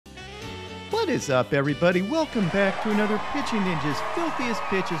What is up, everybody? Welcome back to another Pitching Ninja's filthiest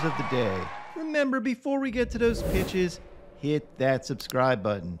pitches of the day. Remember, before we get to those pitches, hit that subscribe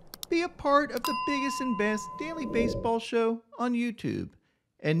button. Be a part of the biggest and best daily baseball show on YouTube.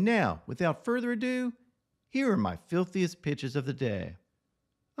 And now, without further ado, here are my filthiest pitches of the day.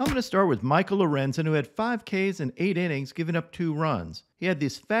 I'm going to start with Michael Lorenzen, who had 5 Ks in 8 innings, giving up 2 runs. He had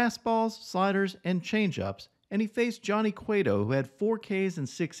these fastballs, sliders, and changeups, and he faced Johnny Cueto, who had 4 Ks in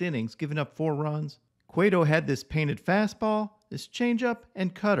 6 innings, giving up 4 runs. Cueto had this painted fastball, this changeup,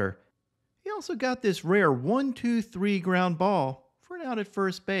 and cutter. He also got this rare 1-2-3 ground ball for an out at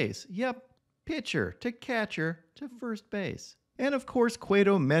first base. Yep, pitcher to catcher to first base. And of course,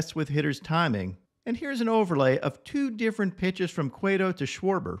 Cueto messed with hitters' timing. And here's an overlay of 2 different pitches from Cueto to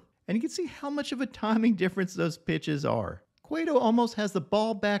Schwarber. And you can see how much of a timing difference those pitches are. Cueto almost has the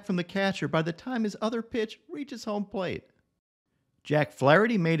ball back from the catcher by the time his other pitch reaches home plate. Jack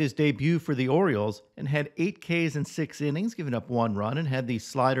Flaherty made his debut for the Orioles and had 8 Ks in 6 innings, giving up 1 run, and had these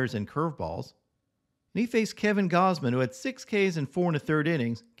sliders and curveballs. And he faced Kevin Gausman, who had 6 Ks in 4 1/3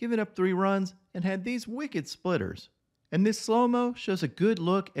 innings, giving up 3 runs, and had these wicked splitters. And this slow-mo shows a good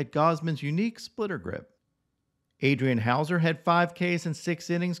look at Gausman's unique splitter grip. Adrian Hauser had 5 Ks in 6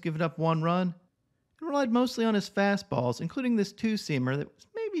 innings, giving up 1 run, and relied mostly on his fastballs, including this 2-seamer that was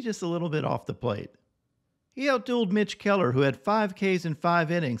maybe just a little bit off the plate. He outdueled Mitch Keller, who had 5 Ks in 5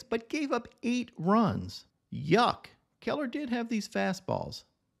 innings, but gave up 8 runs. Yuck! Keller did have these fastballs.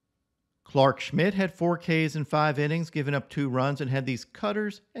 Clark Schmidt had 4 Ks in 5 innings, giving up 2 runs, and had these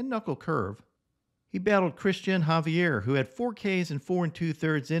cutters and knuckle curve. He battled Christian Javier, who had 4 Ks in 4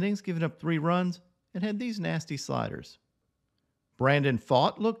 2/3 innings, giving up 3 runs, and had these nasty sliders. Brandon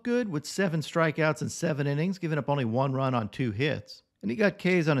Pfaadt looked good with 7 strikeouts in 7 innings, giving up only 1 run on 2 hits. And he got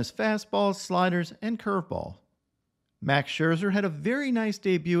Ks on his fastballs, sliders, and curveball. Max Scherzer had a very nice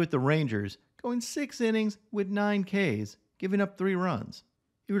debut at the Rangers, going 6 innings with 9 Ks, giving up 3 runs.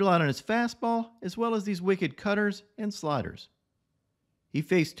 He relied on his fastball, as well as these wicked cutters and sliders. He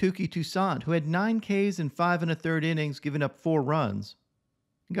faced Touki Toussaint, who had 9 Ks in 5 1/3 innings, giving up 4 runs.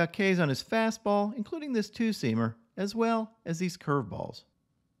 He got Ks on his fastball, including this 2-seamer, as well as these curveballs.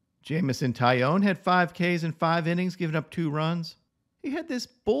 Jamison Tyone had 5 Ks in 5 innings, giving up 2 runs. He had this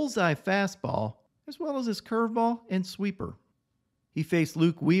bullseye fastball, as well as his curveball and sweeper. He faced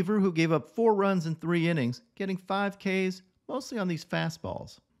Luke Weaver, who gave up 4 runs in 3 innings, getting 5 Ks, mostly on these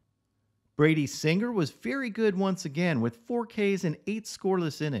fastballs. Brady Singer was very good once again with 4 Ks in 8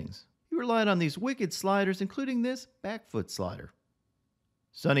 scoreless innings. He relied on these wicked sliders, including this back foot slider.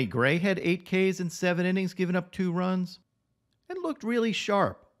 Sonny Gray had 8 Ks in 7 innings, giving up 2 runs, and looked really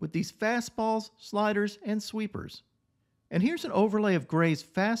sharp with these fastballs, sliders, and sweepers. And here's an overlay of Gray's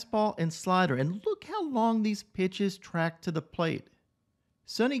fastball and slider, and look how long these pitches track to the plate.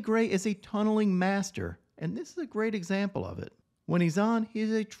 Sonny Gray is a tunneling master, and this is a great example of it. When he's on, he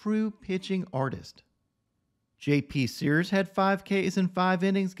is a true pitching artist. J.P. Sears had 5 Ks in 5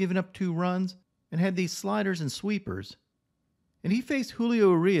 innings, giving up 2 runs, and had these sliders and sweepers. And he faced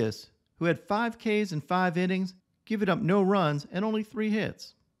Julio Urias, who had 5 Ks in 5 innings, giving up no runs and only 3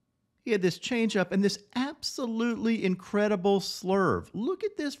 hits. He had this changeup and this absolutely incredible slurve. Look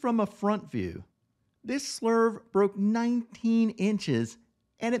at this from a front view. This slurve broke 19 inches,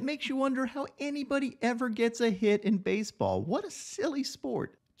 and it makes you wonder how anybody ever gets a hit in baseball. What a silly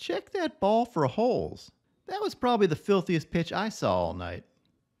sport. Check that ball for holes. That was probably the filthiest pitch I saw all night.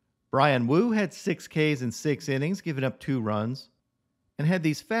 Brian Wu had 6 Ks in 6 innings, giving up 2 runs, and had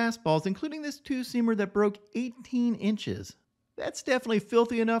these fastballs, including this 2-seamer that broke 18 inches. That's definitely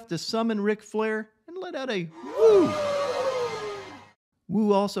filthy enough to summon Ric Flair and let out a woo.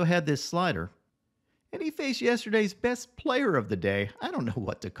 Wu also had this slider. And he faced yesterday's best player of the day. I don't know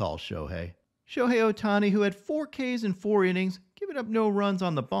what to call Shohei. Shohei Ohtani, who had 4 Ks in 4 innings, giving up no runs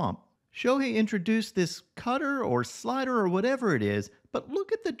on the bump. Shohei introduced this cutter or slider or whatever it is, but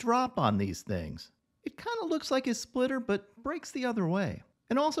look at the drop on these things. It kind of looks like his splitter, but breaks the other way.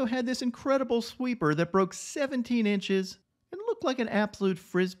 And also had this incredible sweeper that broke 17 inches and looked like an absolute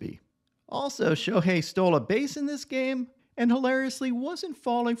frisbee. Also, Shohei stole a base in this game, and hilariously wasn't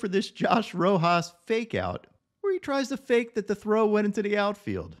falling for this Josh Rojas fake out, where he tries to fake that the throw went into the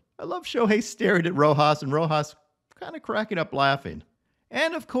outfield. I love Shohei staring at Rojas and Rojas kind of cracking up laughing.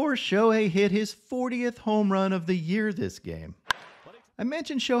 And of course, Shohei hit his 40th home run of the year this game. I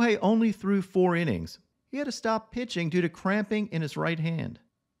mentioned Shohei only threw 4 innings. He had to stop pitching due to cramping in his right hand.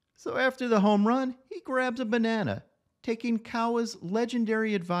 So after the home run, he grabs a banana, taking Kawa's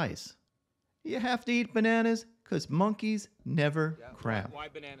legendary advice. You have to eat bananas because monkeys never crap. Why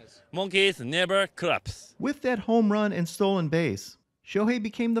bananas? Monkeys never craps. With that home run and stolen base, Shohei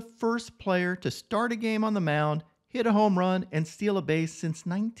became the first player to start a game on the mound, hit a home run, and steal a base since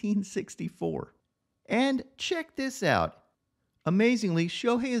 1964. And check this out. Amazingly,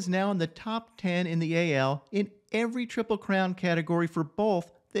 Shohei is now in the top 10 in the AL in every Triple Crown category for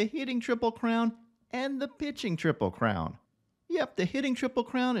both the hitting Triple Crown and the pitching Triple Crown. Yep, the hitting Triple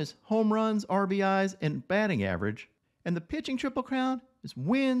Crown is home runs, RBIs, and batting average, and the pitching Triple Crown is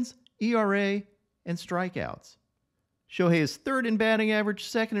wins, ERA, and strikeouts. Shohei is third in batting average,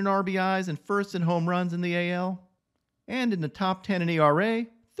 second in RBIs, and first in home runs in the AL. And in the top 10 in ERA,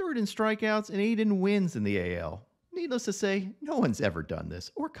 third in strikeouts, and 8 in wins in the AL. Needless to say, no one's ever done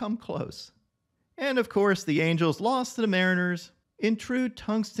this or come close. And of course, the Angels lost to the Mariners in true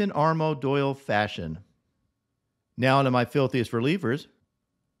Tungsten Armo Doyle fashion. Now into my filthiest relievers.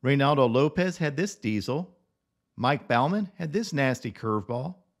 Reynaldo Lopez had this diesel. Mike Baumann had this nasty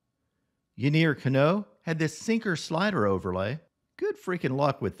curveball. Yennier Cano had this sinker slider overlay. Good freaking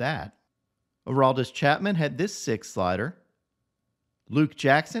luck with that. Aroldis Chapman had this sick slider. Luke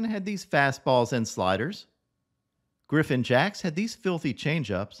Jackson had these fastballs and sliders. Griffin Jacks had these filthy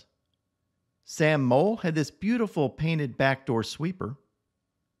changeups. Sam Mole had this beautiful painted backdoor sweeper.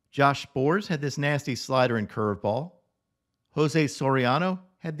 Josh Sborz had this nasty slider and curveball. Jose Soriano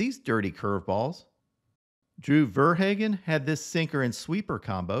had these dirty curveballs. Drew Verhagen had this sinker and sweeper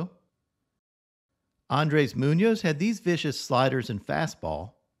combo. Andres Munoz had these vicious sliders and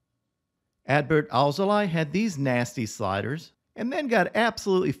fastball. Adbert Alzolay had these nasty sliders and then got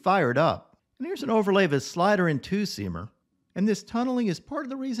absolutely fired up. And here's an overlay of his slider and two-seamer. And this tunneling is part of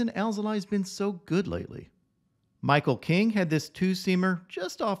the reason Alzolay's been so good lately. Michael King had this two-seamer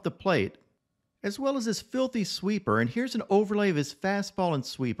just off the plate, as well as his filthy sweeper. And here's an overlay of his fastball and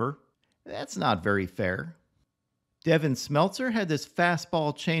sweeper. That's not very fair. Devin Smeltzer had this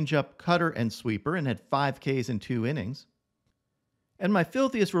fastball, changeup, cutter, and sweeper and had 5 Ks in 2 innings. And my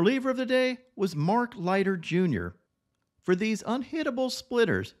filthiest reliever of the day was Mark Leiter Jr. for these unhittable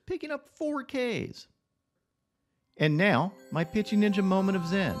splitters, picking up 4 Ks. And now, my pitching ninja moment of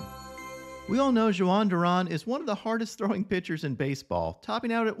zen. We all know Jhoan Duran is one of the hardest throwing pitchers in baseball,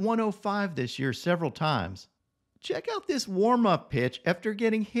 topping out at 105 this year several times. Check out this warm-up pitch after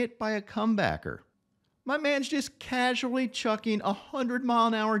getting hit by a comebacker. My man's just casually chucking a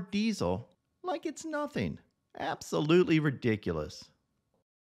 100-mile-an-hour diesel like it's nothing. Absolutely ridiculous.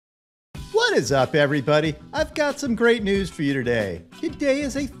 What is up, everybody? I've got some great news for you today. Today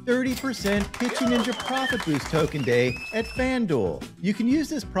is a 30% Pitching Ninja Profit Boost Token Day at FanDuel. You can use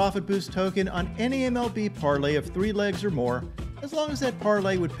this Profit Boost token on any MLB parlay of 3 legs or more, as long as that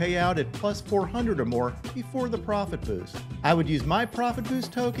parlay would pay out at plus 400 or more before the Profit Boost. I would use my Profit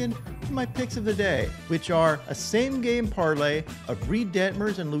Boost token for my picks of the day, which are a same-game parlay of Reed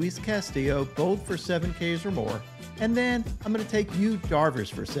Detmers and Luis Castillo, both for 7 Ks or more, and then I'm going to take Yu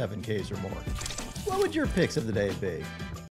Darvish for 7 Ks or more. What would your picks of the day be?